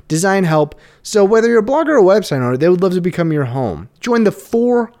optimization, design help. So whether you're a blogger or a website owner, they would love to become your home. Join the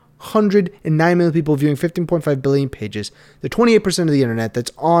 409 million people viewing 15.5 billion pages, the 28% of the internet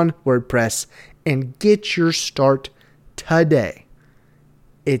that's on WordPress, and get your start today.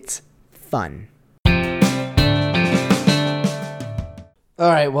 It's fun. All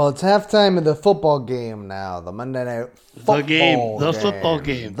right, well, it's halftime of the football game now. The Monday night football game. The football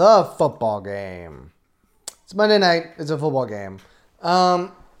game. The football game. It's Monday night. It's a football game.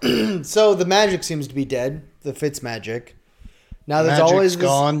 So the magic seems to be dead. The Fitz magic. Now there's always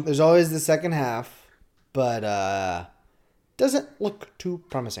the second half, but doesn't look too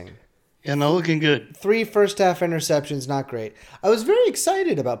promising. Yeah, not looking good. 3 first half interceptions, not great. I was very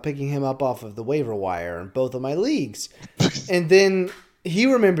excited about picking him up off of the waiver wire in both of my leagues. And then he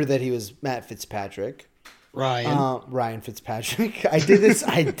remembered that he was Matt Fitzpatrick. Ryan Fitzpatrick. I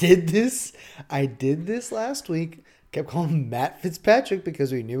did this last week. Kept calling him Matt Fitzpatrick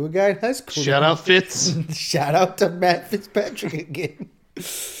because we knew a guy in high school. Shout out Fitz. Shout out to Matt Fitzpatrick again.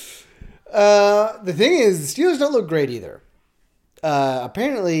 The thing is, the Steelers don't look great either.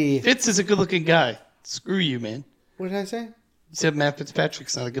 Apparently... Fitz is a good-looking guy. Screw you, man. What did I say? You said Matt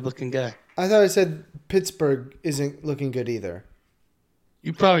Fitzpatrick's not a good-looking guy. I thought I said Pittsburgh isn't looking good either.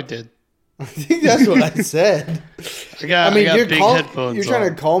 You probably did. I think that's what I said. I got big headphones. You're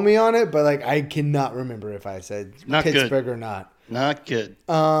trying to call me on it, but I cannot remember if I said not Pittsburgh good. Or not. Not good.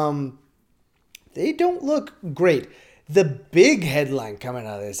 They don't look great. The big headline coming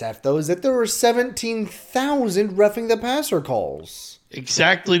out of this half, though, is that there were 17,000 roughing the passer calls.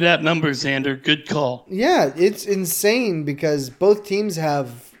 Exactly that number, Zander. Good call. Yeah, it's insane because both teams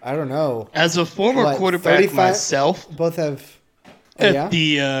have, I don't know. As a former quarterback myself. Both have... At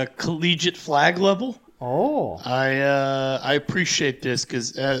the collegiate flag level. Oh. I appreciate this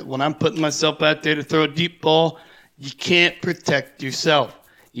because when I'm putting myself out there to throw a deep ball, you can't protect yourself,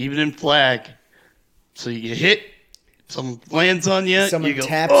 even in flag. So you hit, someone lands on you, someone you go,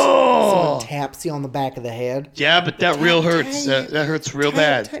 someone taps you on the back of the head. Yeah, but that real hurts. That hurts real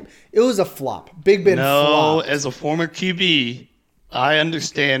bad. It was a flop. Big Ben flopped. As a former QB, I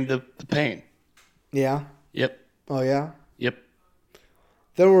understand the pain. Yeah? Yep. Oh, yeah? Yep.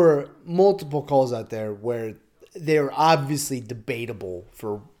 There were multiple calls out there where they were obviously debatable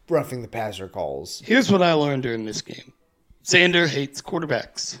for roughing the passer calls. Here's what I learned during this game. Zander hates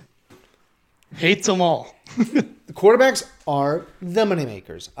quarterbacks. Hates them all. The quarterbacks are the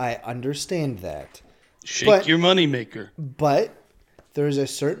moneymakers. I understand that. Shake your moneymaker. But there's a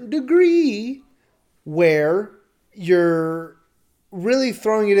certain degree where you're really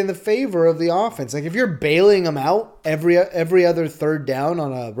throwing it in the favor of the offense. Like if you're bailing them out every other third down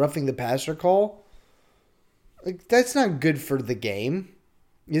on a roughing the passer call, like that's not good for the game,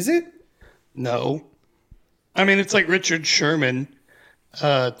 is it? No. I mean, it's like Richard Sherman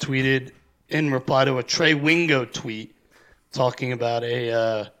tweeted in reply to a Trey Wingo tweet talking about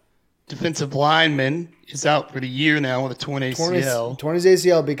a defensive lineman is out for the year now with a torn ACL. Torn his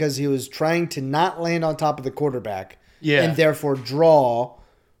ACL because he was trying to not land on top of the quarterback. Yeah. And therefore draw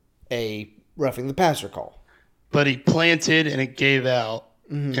a roughing the passer call. But he planted and it gave out,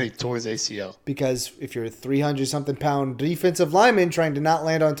 and he tore his ACL. Because if you're a 300-something pound defensive lineman trying to not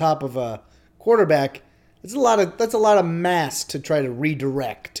land on top of a quarterback, that's a lot of mass to try to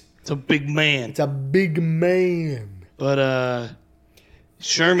redirect. It's a big man. It's a big man. But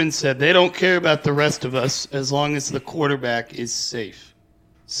Sherman said they don't care about the rest of us as long as the quarterback is safe.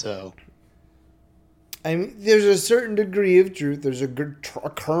 So, I mean, there's a certain degree of truth. There's a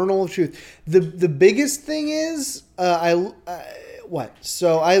kernel of truth. The biggest thing is what?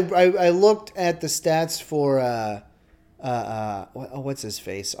 So I looked at the stats for what's his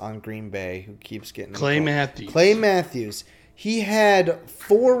face on Green Bay who keeps getting Clay Matthews. Clay Matthews. He had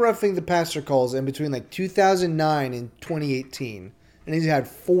 4 roughing the passer calls in between like 2009 and 2018, and he's had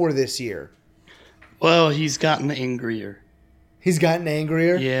 4 this year. Well, he's gotten angrier. He's gotten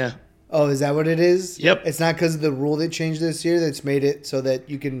angrier? Yeah. Oh, is that what it is? Yep. It's not because of the rule that changed this year that's made it so that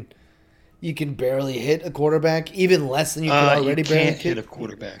you can barely hit a quarterback, even less than you can already barely hit a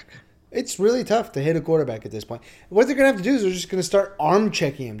quarterback. It's really tough to hit a quarterback at this point. What they're going to have to do is they're just going to start arm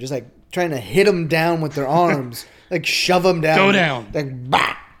checking him, just like trying to hit him down with their arms, like shove him down. Go down. Like,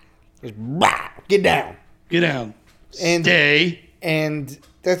 bah! Just, bah! Get down. Get down. And, Stay. And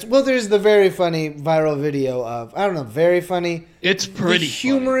there's the very funny viral video of, I don't know, very funny. It's pretty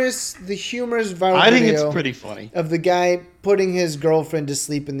humorous viral video. I think it's pretty funny. Of the guy putting his girlfriend to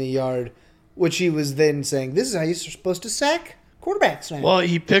sleep in the yard, which he was then saying, this is how you're supposed to sack quarterbacks now. Well,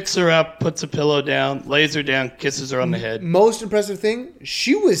 he picks her up, puts a pillow down, lays her down, kisses her on the head. Most impressive thing,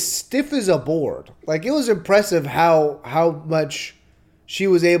 she was stiff as a board. Like, it was impressive how much she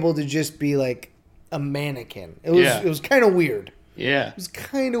was able to just be like a mannequin. It was kind of weird. Yeah. It was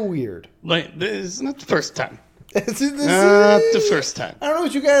kind of weird. Like, this is not the first time. Not the first time. I don't know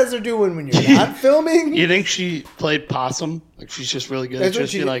what you guys are doing when you're not filming. You think she played possum? Like, she's just really good That's at what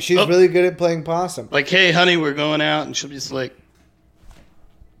just be like, she's really good at playing possum. Like, hey, honey, we're going out. And she'll be just like,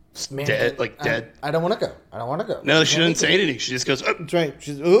 Man, dead. I don't want to go. No, she doesn't say anything. She just goes, oh. That's right.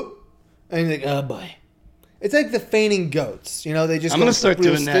 She's, oh. And you're like, oh, boy. It's like the feigning goats. You know, they just I'm going to start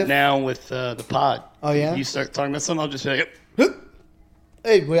doing stiff. that now with the pod. Oh, yeah? You start talking about something, I'll just be like, oh.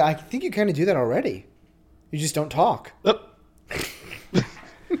 Hey, wait, I think you kind of do that already. You just don't talk. oh.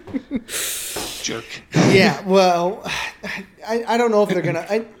 Jerk. Yeah, well, I don't know if they're going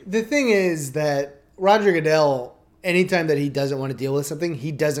to... The thing is that Roger Goodell, anytime that he doesn't want to deal with something,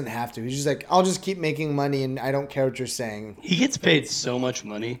 he doesn't have to. He's just like, I'll just keep making money and I don't care what you're saying. He gets paid so much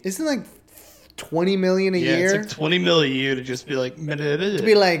money. Isn't it like $20 million a year? Yeah, it's like $20 million a year to just be like... To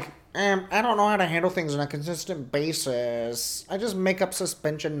be like... I don't know how to handle things on a consistent basis. I just make up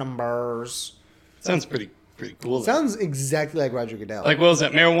suspension numbers. Sounds pretty cool. Sounds exactly like Roger Goodell. Like, what was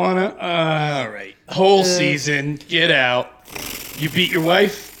that, marijuana? All right. Whole season, get out. You beat your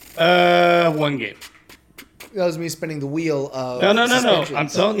wife? 1 game. That was me spinning the wheel of No. I'm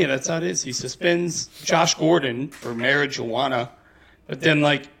telling you, that's how it is. He suspends Josh Gordon for marijuana, but then,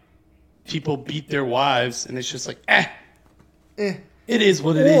 like, people beat their wives, and it's just like, It is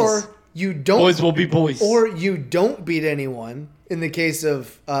what it is. Or you don't. Boys will be boys. Or you don't beat anyone. In the case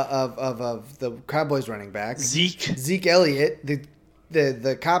of the Cowboys running back Zeke Elliott,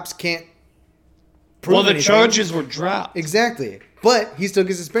 the cops can't prove anything. The charges were dropped. Exactly, but he still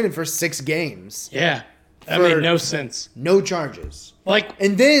gets suspended for 6 games. Yeah, that made no sense. No charges.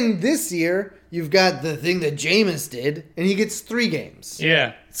 And then this year you've got the thing that Jameis did, and he gets 3 games.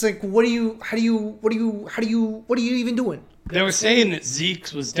 Yeah, it's like, what are you even doing? They were saying that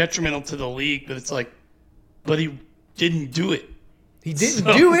Zeke was detrimental to the league, but it's like, but he didn't do it. He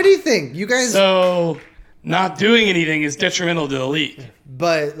didn't do anything. You guys. So, not doing anything is detrimental to the league.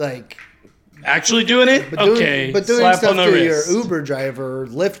 But, like. Actually doing it? Okay. But doing slap stuff on the to wrist. your Uber driver or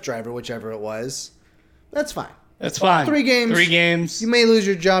Lyft driver, whichever it was, that's fine. That's fine. 3 games. 3 games. You may lose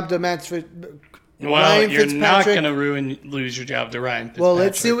your job to Well, Ryan you're not Fitzpatrick. going to lose your job to Ryan Fitzpatrick. Well,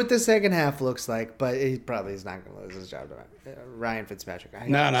 let's see what the second half looks like, but he probably is not going to lose his job to Ryan Fitzpatrick.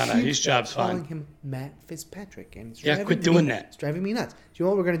 No. His job's fine. Calling him Matt Fitzpatrick. And quit doing that. It's driving me nuts. Do you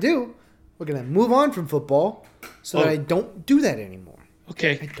know what we're going to do? We're going to move on from football so that I don't do that anymore.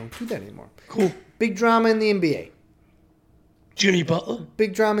 Okay. I don't do that anymore. Cool. Big drama in the NBA. Jimmy Butler?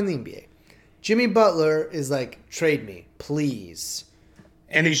 Big drama in the NBA. Jimmy Butler is like, trade me, please.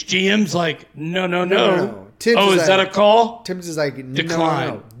 And his GM's like, no. Tibbs is that a call? Tibbs is like, Decline.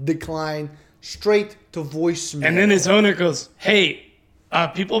 No. Decline. Straight to voicemail. And then his owner goes, hey,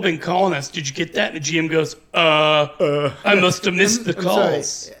 people have been calling us. Did you get that? And the GM goes, I must have missed the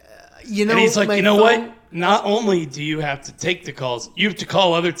calls. You know, and he's like, you know what? not only do you have to take the calls, you have to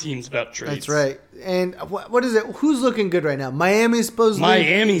call other teams about trades. That's right. And what is it? Who's looking good right now? Miami's pushing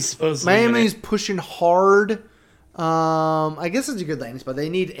hard. I guess it's a good landing spot. They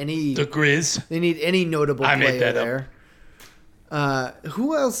need any the Grizz. They need any notable player there.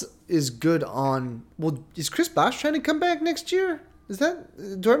 Who else is good on? Well, is Chris Bosh trying to come back next year? Is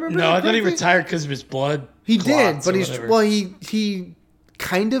that? Do I remember? No, I thought he retired because of his blood. He did, but he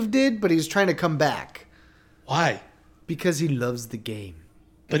kind of did, but he's trying to come back. Why? Because he loves the game.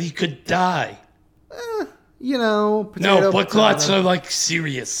 But he could die. Blood clots are like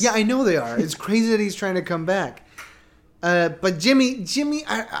serious. Yeah, I know they are. It's crazy that he's trying to come back. But Jimmy,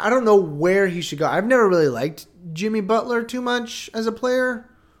 I don't know where he should go. I've never really liked Jimmy Butler too much as a player,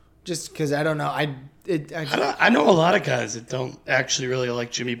 just because I don't know. I know a lot of guys that don't actually really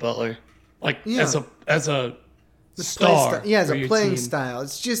like Jimmy Butler, as a star. As a playing style.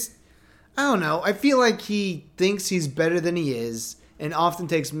 It's just I don't know. I feel like he thinks he's better than he is, and often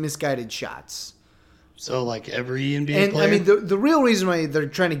takes misguided shots. So, like every NBA player? I mean, the real reason why they're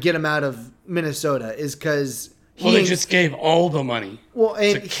trying to get him out of Minnesota is because they just gave all the money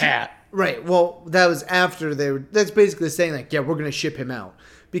to Cat. Right. Well, that was after that's basically saying, like, yeah, we're going to ship him out.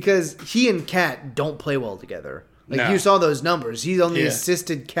 Because he and Cat don't play well together. You saw those numbers. He's only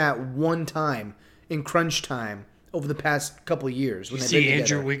assisted Cat one time in crunch time over the past couple of years. You see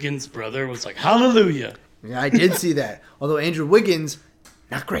Andrew Wiggins' brother was like, hallelujah. Yeah, I did see that. Although Andrew Wiggins,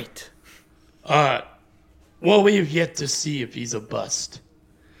 not great. Well, we have yet to see if he's a bust.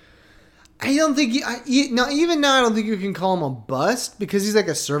 I don't think even now I don't think you can call him a bust because he's like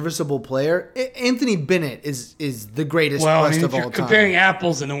a serviceable player. Anthony Bennett is the greatest bust of all time. If you're comparing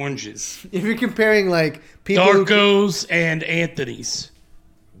apples and oranges. If you're comparing like people Darko's and Anthony's.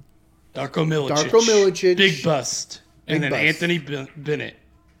 Darko Milicic. Big bust. And then Anthony Bennett.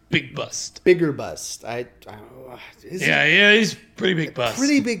 Big bust. Bigger bust. He's pretty big bust.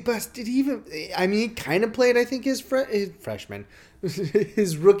 Pretty big bust. Did he even? I mean, he kind of played. I think his freshman,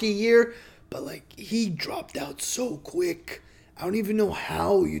 his rookie year, but like he dropped out so quick. I don't even know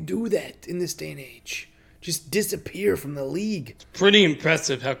how you do that in this day and age. Just disappear from the league. It's pretty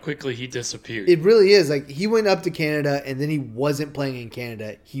impressive how quickly he disappeared. It really is. Like he went up to Canada and then he wasn't playing in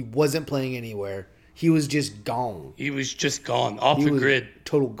Canada. He wasn't playing anywhere. He was just gone. He was just gone off the grid.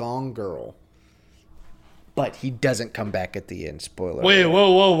 Total gone girl. But he doesn't come back at the end. Spoiler. Wait,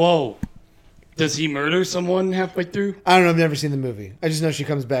 whoa. Does he murder someone halfway through? I don't know. I've never seen the movie. I just know she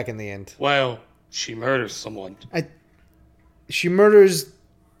comes back in the end. Well, she murders someone. She murders.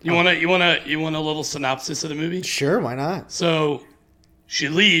 You want a little synopsis of the movie? Sure, why not? So, she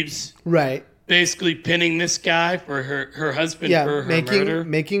leaves. Right. Basically pinning this guy for her husband for her murder.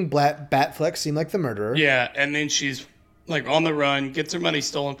 Making Batfleck seem like the murderer. Yeah, and then she's like on the run, gets her money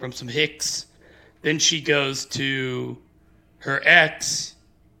stolen from some hicks. Then she goes to her ex,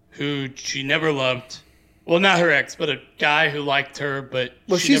 who she never loved. Well, not her ex, but a guy who liked her, but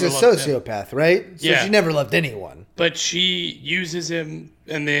she's a sociopath, right? So she never loved anyone. But she uses him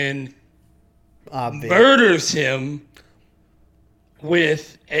and then murders him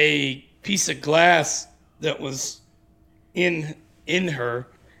with a piece of glass that was in her,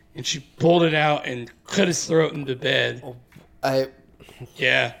 and she pulled it out and cut his throat into bed.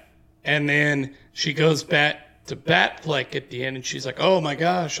 Yeah. And then she goes back to Batfleck at the end, and she's like, oh my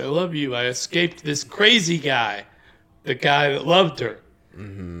gosh, I love you. I escaped this crazy guy, the guy that loved her.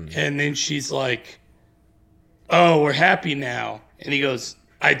 Mm-hmm. And then she's like, oh, we're happy now. And he goes,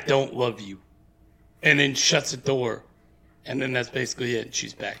 I don't love you. And then shuts the door. And then that's basically it.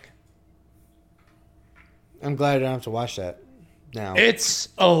 She's back. I'm glad I don't have to watch that now. It's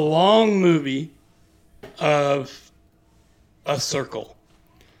a long movie of a circle.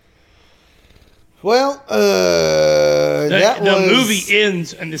 Well, the movie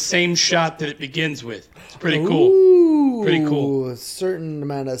ends in the same shot that it begins with. It's pretty cool. Pretty cool. A certain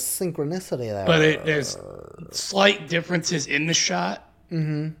amount of synchronicity there. But there's slight differences in the shot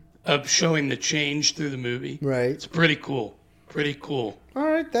of showing the change through the movie. Right. It's pretty cool. Pretty cool. All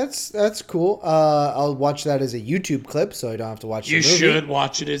right, that's cool. I'll watch that as a YouTube clip, so I don't have to watch the movie. You should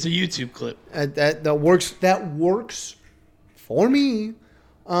watch it as a YouTube clip. That works. That works for me.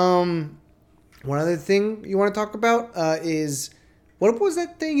 One other thing you want to talk about is what was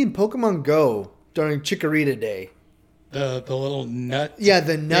that thing in Pokemon Go during Chikorita Day? The little nut. Yeah,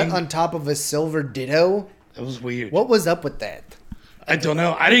 the nut thing on top of a silver Ditto. That was weird. What was up with that? I don't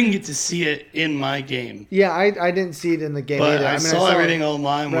know. I didn't get to see it in my game. Yeah, I didn't see it in the game but either. I saw everything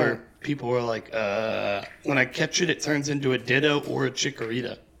online where people were like, when I catch it, it turns into a Ditto or a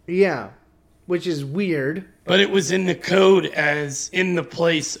Chikorita. Yeah, which is weird. But it was in the code as in the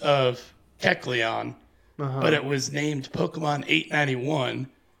place of Kecleon. but it was named Pokemon 891,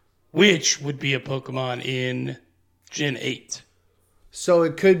 which would be a Pokemon in Gen 8. So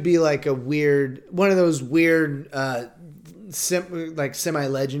it could be like one of those weird,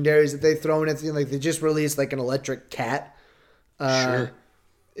 semi-legendaries that they throw in at the end. Like they just released like an electric cat. Sure.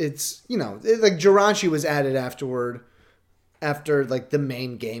 It's, like Jirachi was added after like the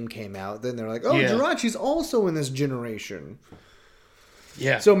main game came out. Then they're like, oh, yeah. Jirachi's also in this generation.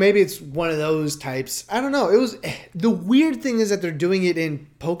 Yeah. So maybe it's one of those types. I don't know. The weird thing is that they're doing it in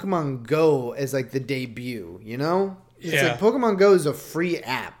Pokemon Go as like the debut, It's like Pokemon Go is a free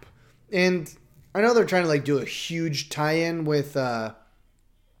app. And I know they're trying to like do a huge tie-in with Let's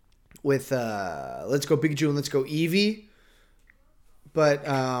Go Pikachu and Let's Go Eevee. But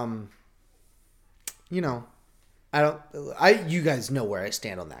you guys know where I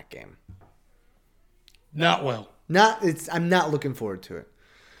stand on that game. Not well. I'm not looking forward to it.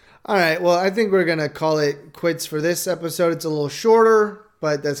 All right, well, I think we're going to call it quits for this episode. It's a little shorter,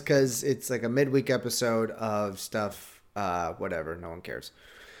 but that's because it's like a midweek episode of stuff, whatever. No one cares.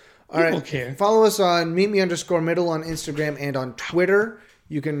 All right, care. Follow us on meetme_middle on Instagram and on Twitter.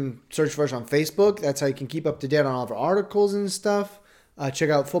 You can search for us on Facebook. That's how you can keep up to date on all of our articles and stuff.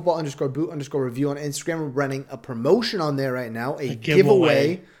 Check out football_boot_review on Instagram. We're running a promotion on there right now, a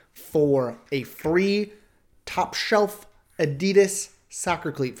giveaway for a free top shelf Adidas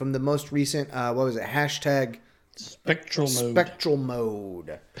soccer cleat from the most recent, hashtag Spectral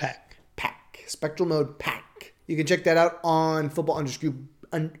Mode pack. Spectral Mode pack. You can check that out on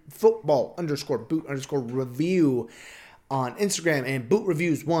football_boot_review on Instagram and Boot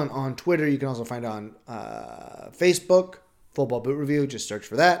Reviews 1 on Twitter. You can also find on Facebook, Football Boot Review. Just search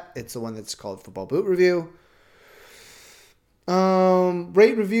for that. It's the one that's called Football Boot Review.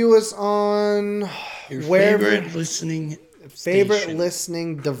 Rate, review us on your favorite listening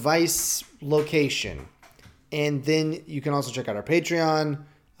device location. And then you can also check out our Patreon.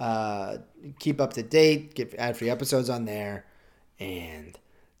 Keep up to date. Get ad-free episodes on there. And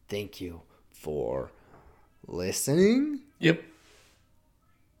thank you for listening. Yep.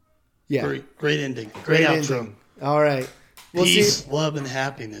 Yeah. Great ending. Great outro. Ending. All right. Peace, love, and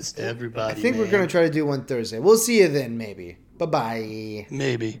happiness to everybody. I think we're going to try to do one Thursday. We'll see you then, maybe. Bye-bye.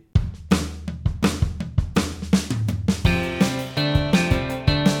 Maybe.